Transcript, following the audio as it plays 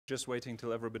Just waiting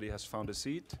till everybody has found a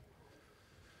seat.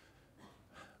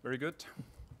 Very good.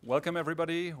 Welcome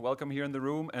everybody. Welcome here in the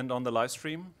room and on the live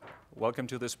stream. Welcome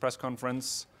to this press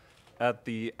conference at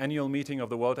the annual meeting of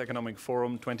the World Economic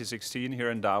Forum 2016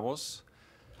 here in Davos.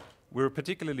 We're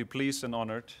particularly pleased and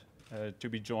honored to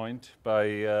be joined by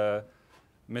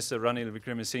Mr. Ranil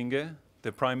Wickrmensinghe,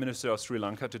 the Prime Minister of Sri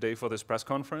Lanka, today for this press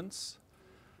conference.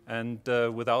 And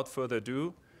without further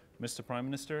ado, Mr. Prime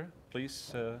Minister,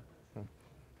 please.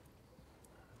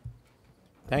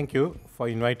 Thank you for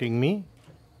inviting me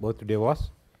both to Davos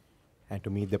and to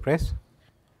meet the press.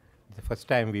 It's the first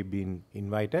time we've been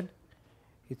invited.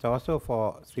 It's also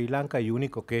for Sri Lanka a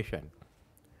unique occasion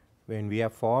when we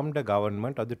have formed a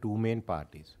government of the two main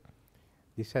parties.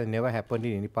 This has never happened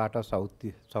in any part of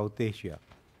South Asia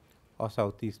or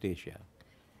Southeast Asia.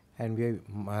 And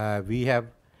we have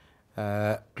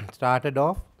started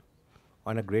off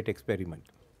on a great experiment.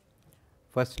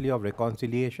 Firstly, of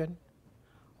reconciliation,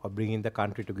 of bringing the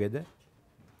country together,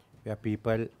 where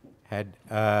people had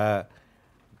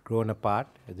grown apart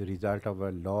as a result of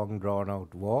a long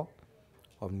drawn-out war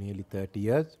of nearly 30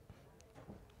 years.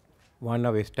 One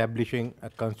of re-establishing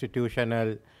a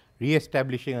constitutional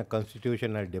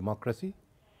democracy,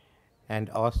 and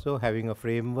also having a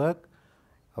framework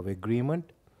of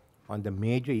agreement on the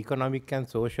major economic and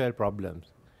social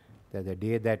problems, that the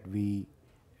day that we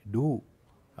do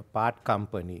a part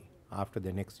company after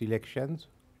the next elections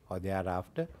or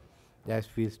thereafter, there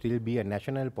will still be a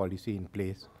national policy in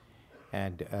place,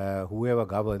 and whoever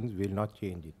governs will not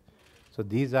change it. So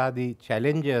these are the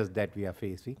challenges that we are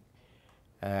facing.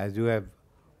 As you have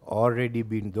already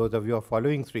been, those of you who are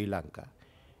following Sri Lanka,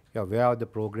 you are aware of the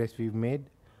progress we've made,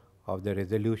 of the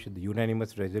resolution, the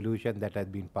unanimous resolution that has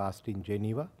been passed in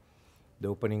Geneva, the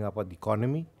opening up of the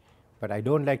economy. But I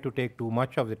don't like to take too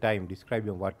much of the time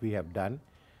describing what we have done,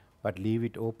 but leave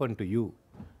it open to you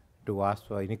to ask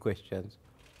for any questions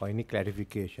or any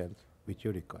clarifications which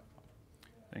you require.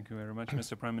 Thank you very much,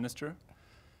 Mr. Prime Minister.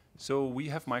 So we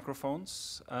have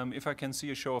microphones. If I can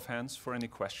see a show of hands for any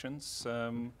questions,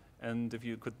 and if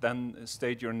you could then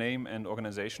state your name and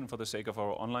organization for the sake of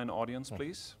our online audience,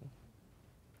 please.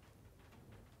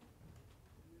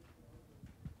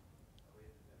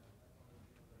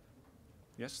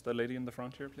 Yes, the lady in the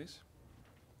front here, please.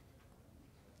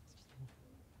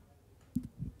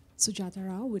 Sujata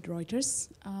Rao with Reuters.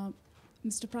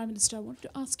 Mr. Prime Minister, I wanted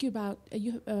to ask you about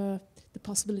the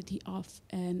possibility of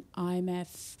an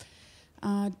IMF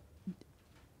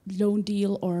loan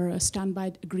deal or a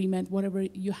standby agreement, whatever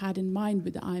you had in mind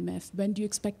with the IMF. When do you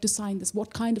expect to sign this?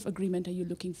 What kind of agreement are you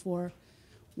looking for?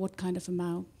 What kind of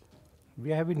amount?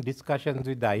 We are having discussions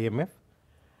with the IMF.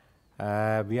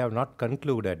 We have not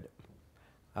concluded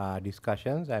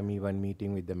discussions. I'm even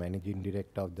meeting with the managing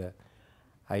director of the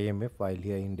IMF while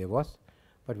here in Davos.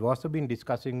 But we've also been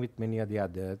discussing with many of the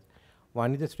others.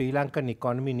 One is the Sri Lankan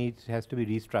economy has to be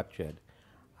restructured.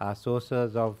 Our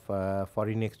sources of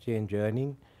foreign exchange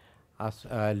earning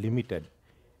are limited.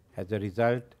 As a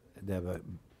result, the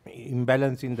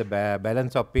imbalance in the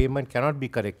balance of payment cannot be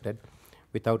corrected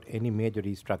without any major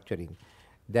restructuring.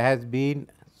 There has been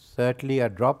certainly a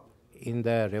drop in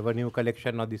the revenue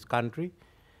collection of this country.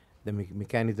 The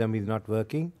mechanism is not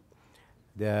working.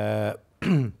 We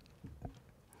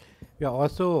are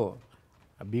also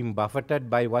being buffeted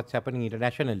by what's happening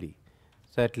internationally.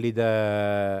 Certainly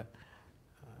the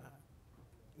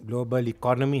global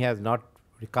economy has not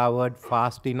recovered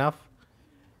fast enough,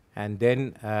 and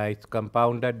then it's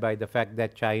compounded by the fact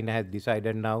that China has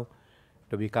decided now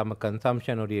to become a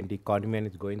consumption-oriented economy and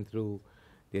is going through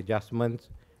the adjustments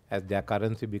as their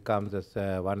currency becomes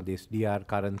one of the SDR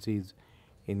currencies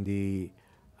in the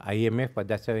IMF, but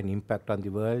that's having an impact on the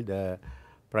world. The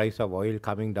price of oil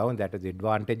coming down, that has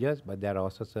advantages, but there are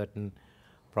also certain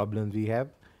problems we have.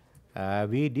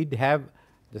 We did have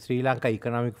the Sri Lanka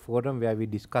Economic Forum where we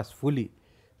discussed fully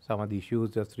some of the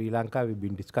issues of Sri Lanka. We've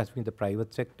been discussing with the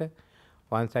private sector.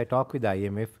 Once I talk with the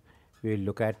IMF, we'll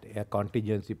look at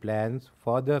contingency plans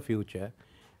for the future.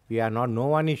 No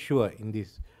one is sure in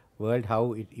this world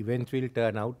how it events will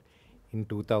turn out in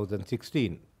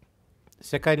 2016.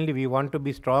 Secondly, we want to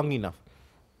be strong enough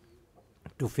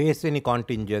to face any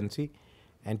contingency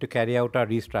and to carry out our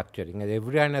restructuring. As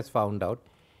everyone has found out,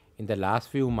 in the last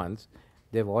few months,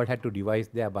 they've all had to revise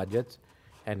their budgets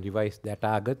and revise their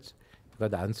targets because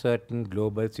of the uncertain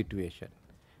global situation.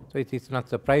 So it's not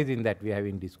surprising that we are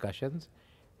having discussions,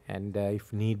 and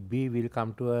if need be, we'll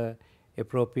come to an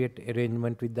appropriate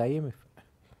arrangement with the IMF.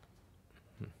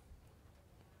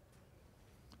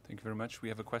 Thank you very much. We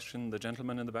have a question. The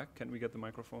gentleman in the back, can we get the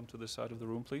microphone to this side of the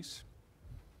room, please?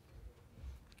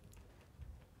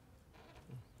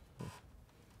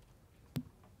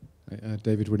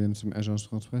 David Williams from Agence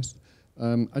France Presse.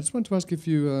 I just want to ask if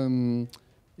you,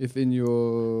 if in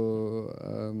your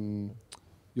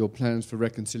plans for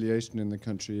reconciliation in the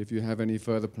country, if you have any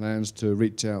further plans to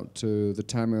reach out to the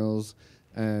Tamils,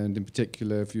 and in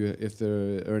particular, if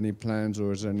there are any plans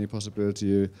or is there any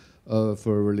possibility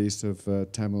for a release of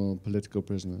Tamil political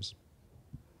prisoners?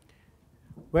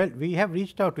 Well, we have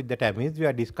reached out with the Tamils. We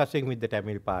are discussing with the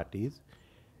Tamil parties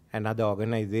and other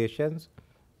organizations.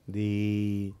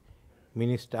 The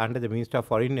minister, under the Minister of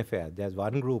Foreign Affairs, there's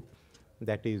one group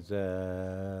that is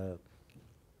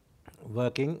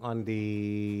working on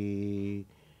the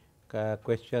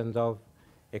questions of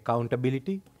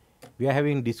accountability. We are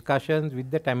having discussions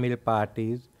with the Tamil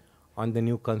parties on the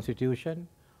new constitution,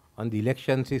 on the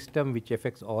election system which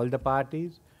affects all the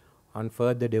parties, on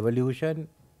further devolution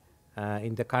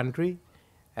in the country.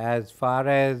 As far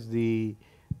as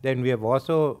then we have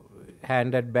also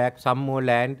handed back some more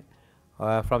land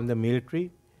from the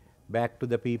military back to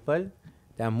the people.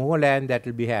 There are more land that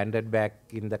will be handed back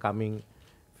in the coming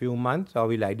few months, or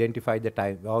we'll identify the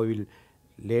time, or we'll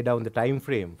lay down the time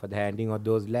frame for the handing of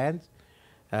those lands.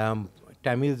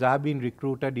 Tamils are being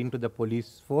recruited into the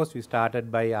police force. We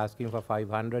started by asking for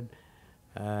 500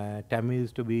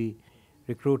 Tamils to be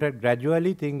recruited.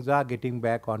 Gradually, things are getting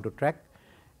back onto track.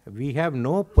 We have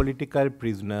no political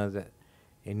prisoners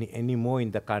anymore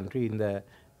in the country,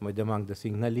 among the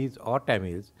Sinhalese or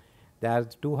Tamils.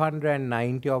 There's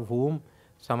 290 of whom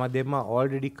some of them are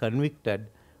already convicted,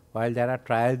 while there are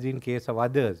trials in case of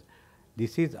others.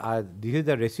 This is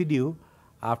the residue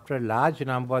after a large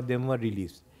number of them were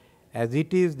released. As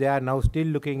it is, they are now still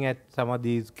looking at some of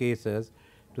these cases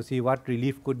to see what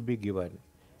relief could be given.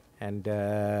 And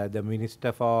the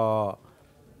Minister for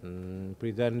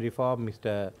Prison Reform,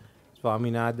 Mr.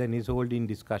 Swaminathan, is holding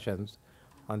discussions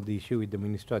on the issue with the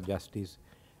Minister of Justice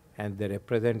and the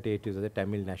representatives of the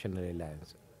Tamil National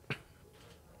Alliance.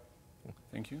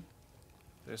 Thank you.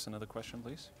 There's another question,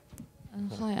 please.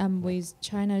 Hi, I'm with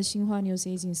China Xinhua News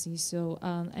Agency. So,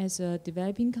 as a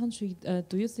developing country,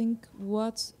 do you think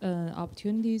what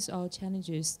opportunities or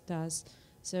challenges does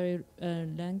Sri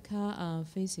Lanka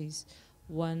faces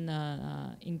when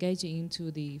engaging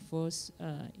into the fourth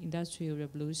industrial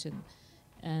revolution?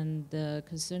 And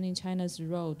concerning China's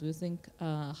role, do you think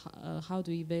how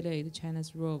do you evaluate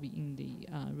China's role in the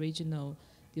regional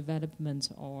development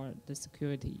or the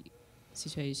security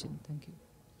situation? Thank you.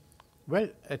 Well,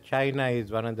 China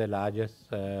is one of the largest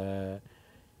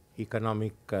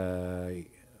economic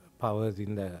powers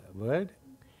in the world,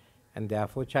 and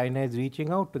therefore China is reaching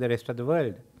out to the rest of the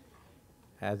world.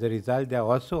 As a result, they are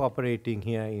also operating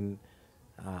here in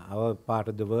our part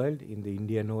of the world, in the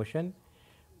Indian Ocean.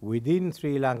 Within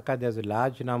Sri Lanka, there's a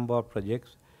large number of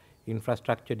projects,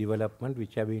 infrastructure development,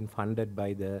 which have been funded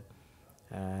by the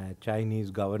Chinese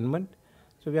government.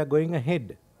 So we are going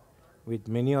ahead with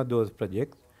many of those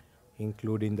projects,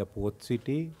 including the port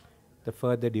city, the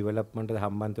further development of the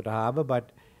Hambantota Harbour,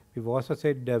 but we've also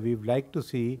said we'd like to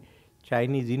see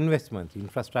Chinese investments.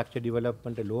 Infrastructure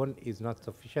development alone is not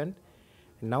sufficient.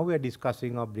 And now we are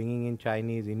discussing of bringing in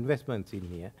Chinese investments in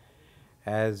here.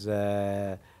 As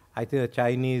I think the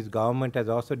Chinese government has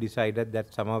also decided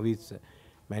that some of its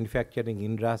manufacturing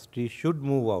industry should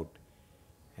move out.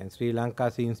 And Sri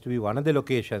Lanka seems to be one of the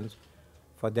locations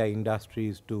for their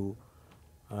industries to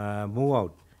move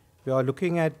out. We are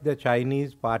looking at the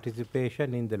Chinese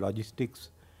participation in the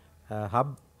logistics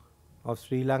hub of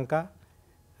Sri Lanka,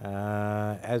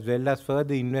 as well as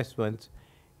further investments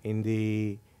in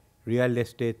the real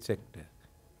estate sector.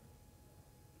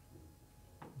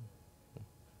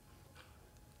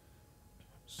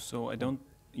 So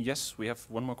yes, we have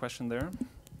one more question there.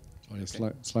 Sorry,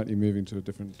 okay. Slightly moving to a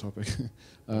different topic.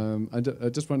 I'm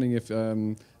just wondering if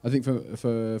I think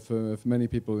for many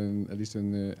people, at least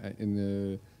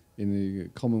in the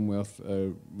Commonwealth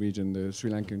region, the Sri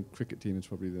Lankan cricket team is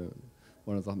probably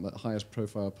one of the highest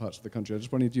profile parts of the country. I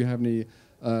just wondering, do you have any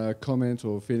comment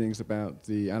or feelings about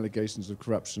the allegations of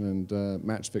corruption and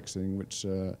match fixing, which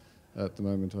at the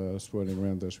moment are swirling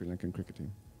around the Sri Lankan cricket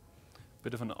team?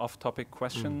 Bit of an off-topic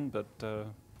question, but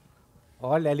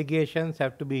all allegations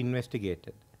have to be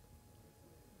investigated.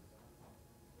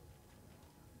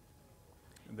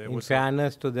 In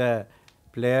fairness to the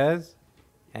players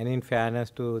and in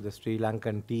fairness to the Sri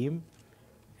Lankan team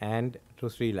and to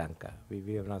Sri Lanka.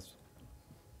 We have not.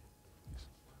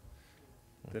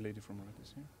 The lady from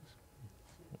Reuters here.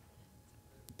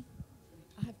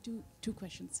 I have two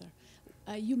questions,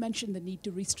 sir. You mentioned the need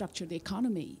to restructure the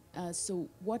economy. So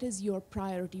what is your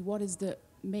priority? What is the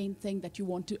main thing that you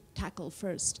want to tackle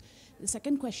first? The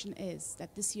second question is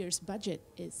that this year's budget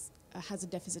is has a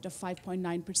deficit of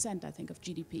 5.9%, I think, of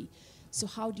GDP. So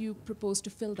how do you propose to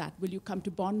fill that? Will you come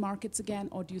to bond markets again,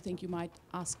 or do you think you might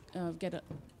get a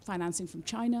financing from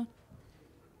China?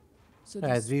 So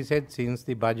as we said, since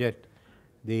the budget,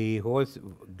 the whole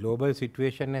global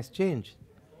situation has changed.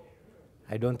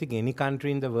 I don't think any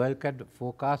country in the world could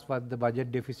forecast what the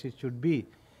budget deficit should be.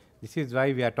 This is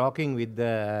why we are talking with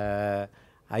the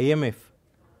IMF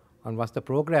on what's the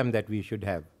program that we should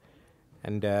have.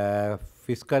 And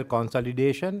fiscal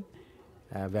consolidation,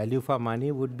 value for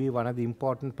money would be one of the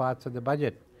important parts of the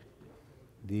budget.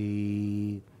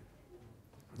 The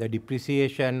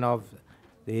depreciation of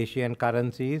the Asian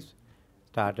currencies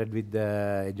started with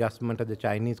the adjustment of the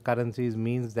Chinese currencies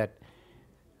means that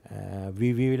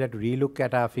we will have to relook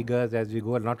at our figures as we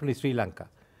go, not only Sri Lanka,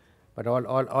 but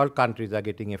all countries are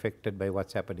getting affected by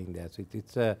what's happening there. So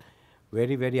it's a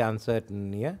very, very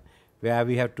uncertain year. Where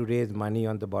we have to raise money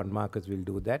on the bond markets, we'll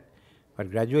do that. But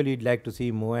gradually, we'd like to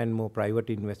see more and more private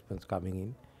investments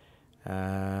coming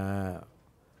in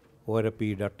over a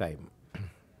period of time.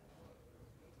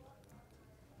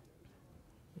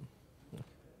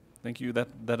 Thank you.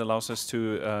 That allows us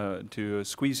to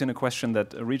squeeze in a question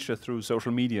that reached us through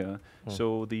social media.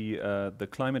 So the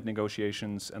climate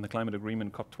negotiations and the climate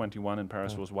agreement COP21 in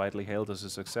Paris was widely hailed as a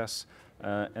success,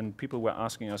 and people were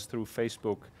asking us through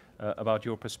Facebook about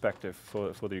your perspective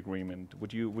for the agreement.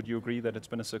 Would you agree that it's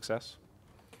been a success?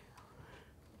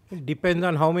 It depends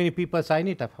on how many people sign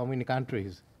it up, how many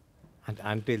countries, and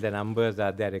until the numbers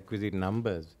are the requisite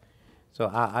numbers. So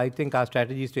I think our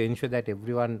strategy is to ensure that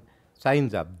everyone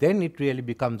signs up. Then it really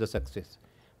becomes a success.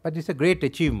 But it's a great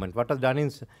achievement. What was done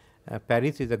in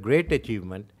Paris is a great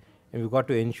achievement, and we've got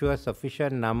to ensure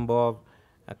sufficient number of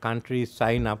countries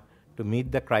sign up to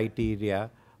meet the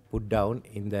criteria put down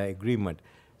in the agreement.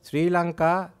 Sri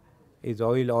Lanka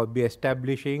will be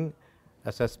establishing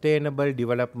a Sustainable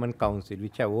Development Council,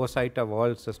 which have oversight of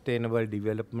all sustainable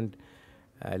development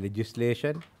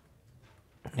legislation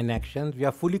and actions. We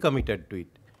are fully committed to it.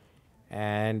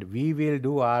 And we will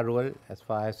do our role as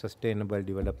far as sustainable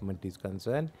development is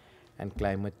concerned and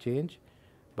climate change.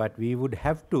 But we would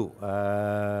have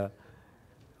to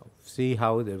see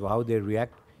how they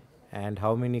react and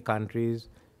how many countries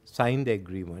sign the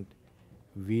agreement.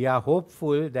 We are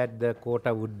hopeful that the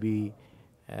quota would be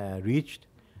reached,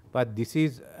 but this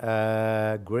is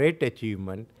a great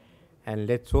achievement, and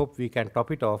let's hope we can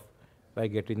top it off by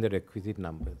getting the requisite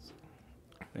numbers.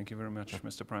 Thank you very much,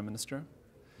 Mr. Prime Minister.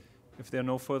 If there are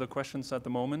no further questions at the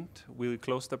moment, we'll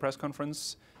close the press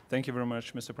conference. Thank you very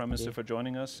much, Mr. Prime Minister, for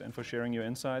joining us and for sharing your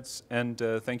insights. And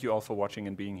thank you all for watching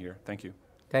and being here. Thank you.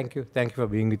 Thank you. Thank you for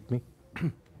being with me.